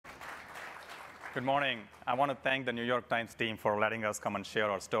Good morning. I want to thank the New York Times team for letting us come and share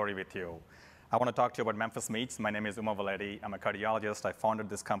our story with you. I want to talk to you about Memphis Meats. My name is Valeti. I'm a cardiologist. I founded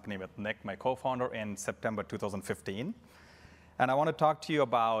this company with Nick, my co-founder, in September 2015. And I want to talk to you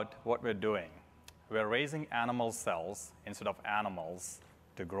about what we're doing. We're raising animal cells instead of animals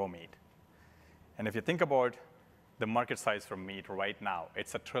to grow meat. And if you think about the market size for meat right now,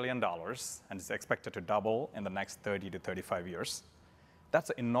 it's $1 trillion, and it's expected to double in the next 30 to 35 years. That's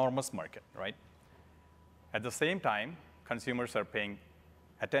an enormous market, right? At the same time, consumers are paying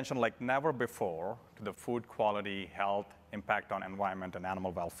attention like never before to the food quality, health, impact on environment, and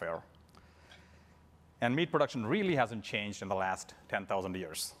animal welfare. And meat production really hasn't changed in the last 10,000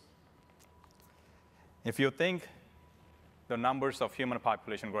 years. If you think the numbers of human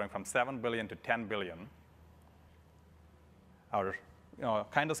population growing from 7 billion to 10 billion are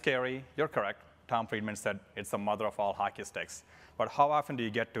kind of scary, you're correct. Tom Friedman said it's the mother of all hockey sticks. But how often do you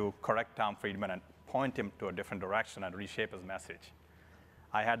get to correct Tom Friedman and point him to a different direction and reshape his message?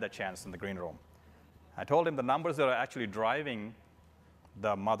 I had that chance in the green room. I told him the numbers that are actually driving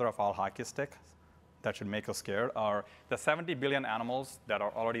the mother of all hockey sticks that should make us scared are the 70 billion animals that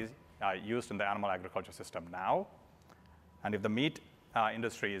are already used in the animal agriculture system now. And if the meat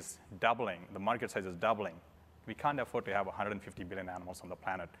industry is doubling, the market size is doubling, we can't afford to have 150 billion animals on the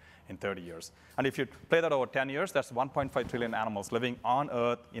planet in 30 years. And if you play that over 10 years, that's 1.5 trillion animals living on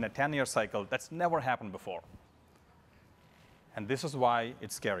Earth in a 10-year cycle. That's never happened before. And this is why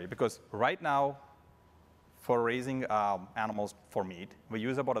it's scary, because right now, for raising animals for meat, we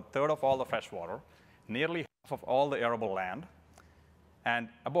use about a third of all the fresh water, nearly half of all the arable land, and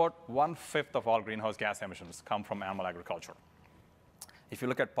about 1/5 of all greenhouse gas emissions come from animal agriculture. If you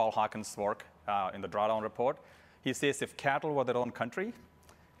look at Paul Hawkins' work in the Drawdown Report, he says if cattle were their own country,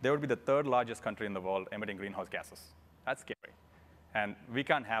 they would be the third largest country in the world emitting greenhouse gases. That's scary. And we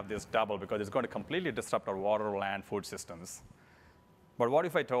can't have this double because it's going to completely disrupt our water, land, food systems. But what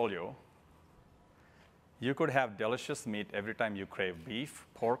if I told you you could have delicious meat every time you crave beef,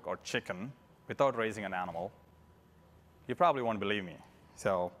 pork, or chicken without raising an animal? You probably won't believe me.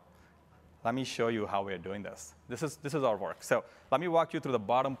 So let me show you how we're doing this. This is our work. So let me walk you through the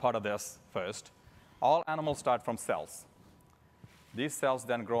bottom part of this first. All animals start from cells. These cells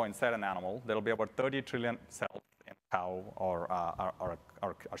then grow inside an animal. There will be about 30 trillion cells in a cow or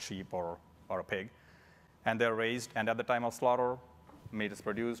a sheep or a pig. And they're raised, and at the time of slaughter, meat is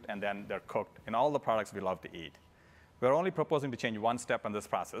produced, and then they're cooked in all the products we love to eat. We're only proposing to change one step in this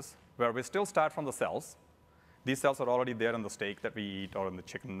process, where we still start from the cells. These cells are already there in the steak that we eat or in the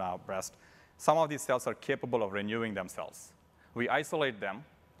chicken breast. Some of these cells are capable of renewing themselves. We isolate them,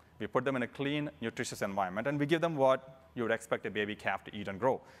 we put them in a clean, nutritious environment, and we give them what you would expect a baby calf to eat and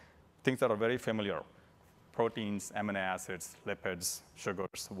grow. Things that are very familiar: proteins, amino acids, lipids,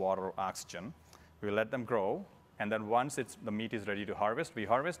 sugars, water, oxygen. We let them grow, and then once the meat is ready to harvest, we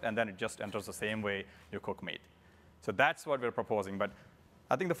harvest, and then it just enters the same way you cook meat. So that's what we're proposing. But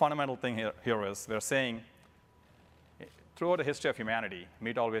I think the fundamental thing here is we're saying throughout the history of humanity,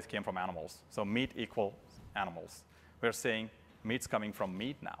 meat always came from animals. So meat equals animals. We're saying meat's coming from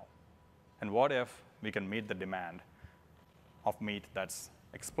meat now. And what if we can meet the demand of meat that's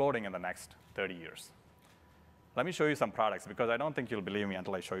exploding in the next 30 years? Let me show you some products, because I don't think you'll believe me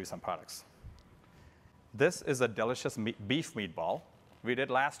until I show you some products. This is a delicious beef meatball we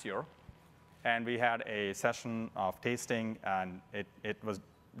did last year. And we had a session of tasting, and it was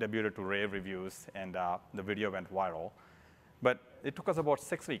debuted to rave reviews, and the video went viral. But it took us about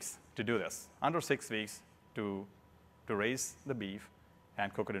 6 weeks to do this, under 6 weeks to raise the beef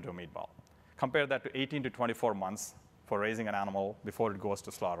and cook it into a meatball. Compare that to 18 to 24 months for raising an animal before it goes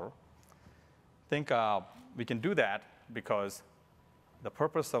to slaughter. I think we can do that because the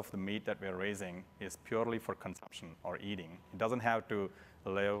purpose of the meat that we're raising is purely for consumption or eating. It doesn't have to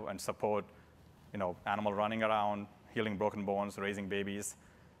live and support animal running around, healing broken bones, raising babies.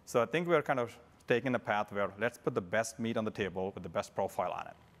 So I think we're kind of taking a path where let's put the best meat on the table with the best profile on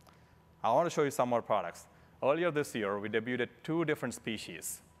it. I want to show you some more products. Earlier this year, we debuted 2 different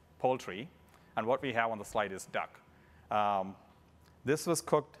species, poultry, and what we have on the slide is duck. This was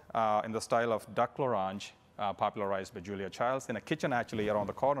cooked in the style of duck l'orange, popularized by Julia Childs, in a kitchen actually around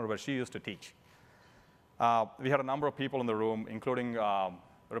the corner where she used to teach. We had a number of people in the room, including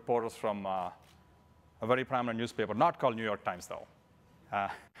reporters from a very prominent newspaper, not called New York Times, though.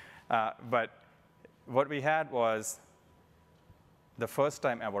 But what we had was the first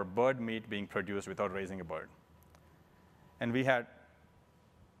time ever bird meat being produced without raising a bird. And we had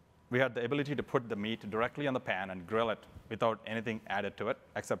the ability to put the meat directly on the pan and grill it without anything added to it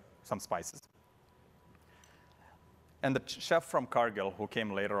except some spices. And the chef from Cargill, who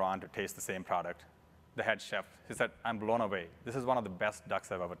came later on to taste the same product, the head chef, he said, I'm blown away. This is one of the best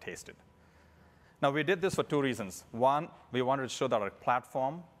ducks I've ever tasted. Now, we did this for two reasons. One, we wanted to show that our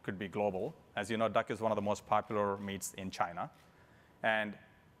platform could be global. As you know, duck is one of the most popular meats in China. And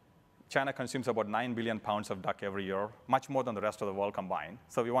China consumes about 9 billion pounds of duck every year, much more than the rest of the world combined.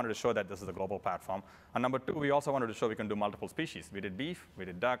 So we wanted to show that this is a global platform. And number two, we also wanted to show we can do multiple species. We did beef, we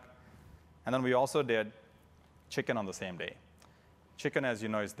did duck, and then we also did chicken on the same day. Chicken, as you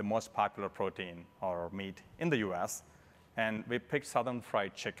know, is the most popular protein or meat in the US. And we picked Southern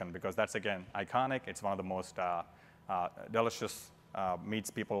fried chicken because that's, again, iconic. It's one of the most delicious meats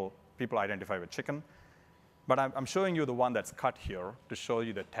people identify with chicken. But I'm showing you the one that's cut here to show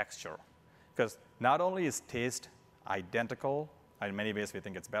you the texture. Because not only is taste identical, in many ways we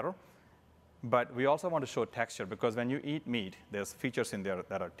think it's better, but we also want to show texture because when you eat meat, there's features in there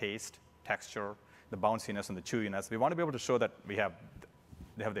that are taste, texture, the bounciness and the chewiness. We want to be able to show that they have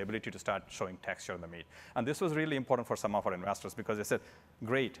the ability to start showing texture in the meat. And this was really important for some of our investors because they said,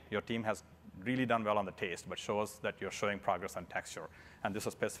 great, your team has really done well on the taste, but show us that you're showing progress on texture. And this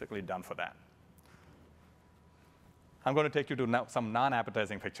was specifically done for that. I'm going to take you to some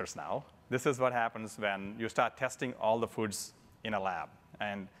non-appetizing pictures now. This is what happens when you start testing all the foods in a lab.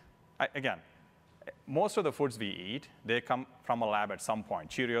 And again, most of the foods we eat, they come from a lab at some point.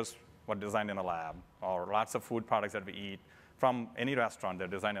 Cheerios were designed in a lab, or lots of food products that we eat from any restaurant, they're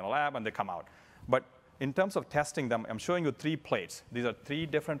designed in a lab and they come out. But in terms of testing them, I'm showing you 3 plates. These are 3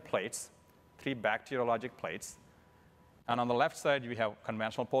 different plates, 3 bacteriologic plates. And on the left side, we have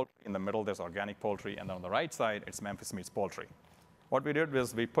conventional poultry. In the middle, there's organic poultry. And then on the right side, it's Memphis Meats poultry. What we did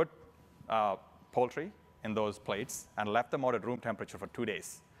was we put poultry in those plates and left them out at room temperature for 2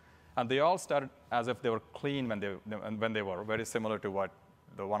 days. And they all started as if they were clean when they were, very similar to what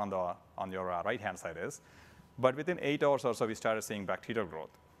the one on your right-hand side is. But within 8 hours or so, we started seeing bacterial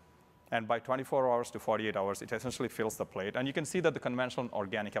growth. And by 24 hours to 48 hours, it essentially fills the plate. And you can see that the conventional and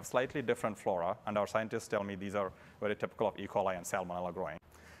organic have slightly different flora. And our scientists tell me these are very typical of E. coli and salmonella growing.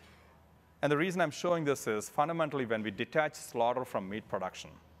 And the reason I'm showing this is fundamentally when we detach slaughter from meat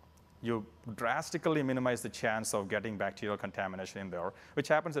production, you drastically minimize the chance of getting bacterial contamination in there, which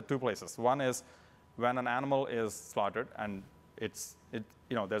happens at 2 places. One is when an animal is slaughtered and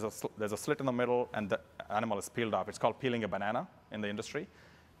there's a slit in the middle and the animal is peeled off. It's called peeling a banana in the industry.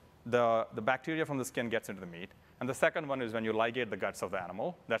 The bacteria from the skin gets into the meat. And the second one is when you ligate the guts of the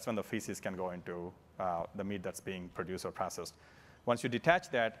animal. That's when the feces can go into the meat that's being produced or processed. Once you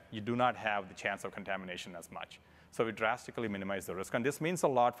detach that, you do not have the chance of contamination as much. So we drastically minimize the risk. And this means a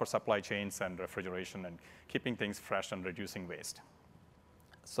lot for supply chains and refrigeration and keeping things fresh and reducing waste.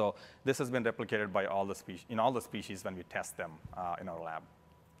 So this has been replicated by all the species when we test them in our lab.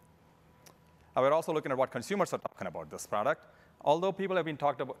 We're also looking at what consumers are talking about this product. Although people have been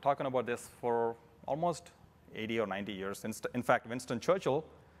talking about this for almost 80 or 90 years. In fact, Winston Churchill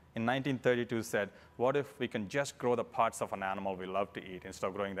in 1932 said, what if we can just grow the parts of an animal we love to eat instead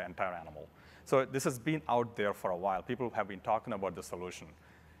of growing the entire animal? So this has been out there for a while. People have been talking about the solution.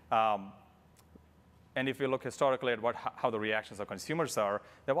 And if you look historically at how the reactions of consumers are,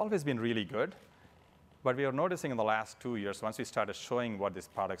 they've always been really good. But we are noticing in the last 2 years, once we started showing what these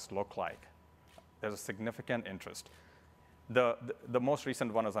products look like, there's a significant interest. The most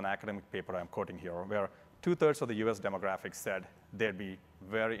recent one is an academic paper I'm quoting here, where 2/3 of the US demographics said they'd be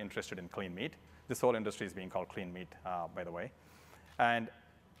very interested in clean meat. This whole industry is being called clean meat, by the way. And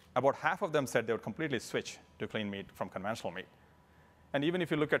about half of them said they would completely switch to clean meat from conventional meat. And even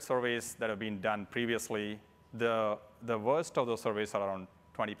if you look at surveys that have been done previously, the worst of those surveys are around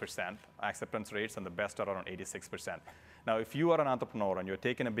 20% acceptance rates, and the best are around 86%. Now, if you are an entrepreneur and you're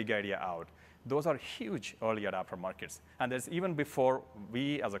taking a big idea out, those are huge early adopter markets. And there's even before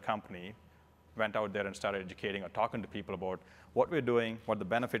we as a company went out there and started educating or talking to people about what we're doing, what the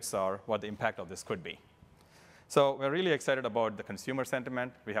benefits are, what the impact of this could be. So we're really excited about the consumer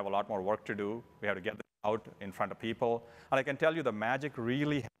sentiment. We have a lot more work to do. We have to get this out in front of people. And I can tell you the magic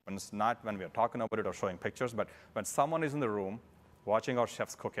really happens not when we're talking about it or showing pictures, but when someone is in the room watching our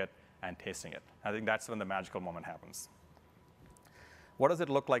chefs cook it and tasting it. I think that's when the magical moment happens. What does it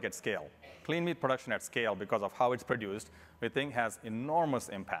look like at scale? Clean meat production at scale, because of how it's produced, we think has enormous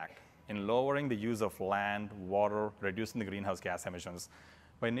impact in lowering the use of land, water, reducing the greenhouse gas emissions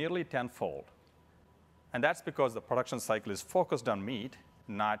by nearly tenfold. And that's because the production cycle is focused on meat,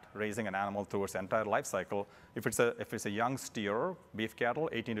 not raising an animal through its entire life cycle. If it's a young steer, beef cattle,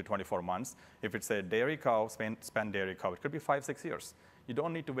 18 to 24 months. If it's a dairy cow, spent dairy cow, it could be 5-6 years. You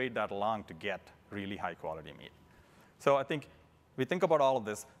don't need to wait that long to get really high quality meat. So I think we think about all of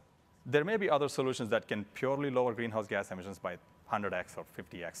this. There may be other solutions that can purely lower greenhouse gas emissions by 100x or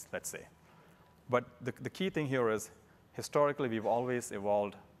 50x, let's say. But the key thing here is, historically, we've always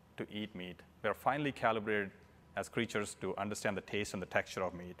evolved to eat meat. We're finely calibrated as creatures to understand the taste and the texture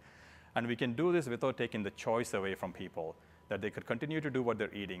of meat. And we can do this without taking the choice away from people, that they could continue to do what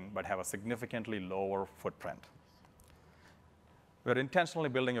they're eating, but have a significantly lower footprint. We're intentionally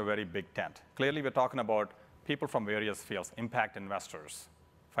building a very big tent. Clearly, we're talking about people from various fields, impact investors,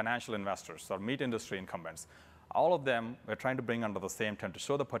 financial investors, or meat industry incumbents. All of them, we're trying to bring under the same tent to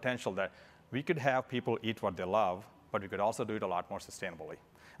show the potential that we could have people eat what they love, but we could also do it a lot more sustainably.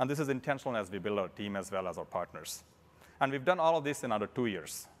 And this is intentional as we build our team as well as our partners. And we've done all of this in under 2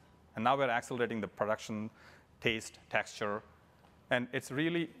 years. And now we're accelerating the production, taste, texture. And it's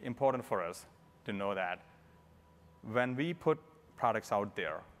really important for us to know that when we put products out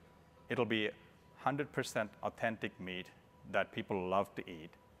there, it'll be 100% authentic meat that people love to eat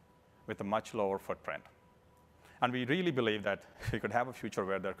with a much lower footprint. And we really believe that we could have a future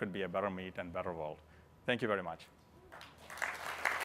where there could be a better meat and better world. Thank you very much.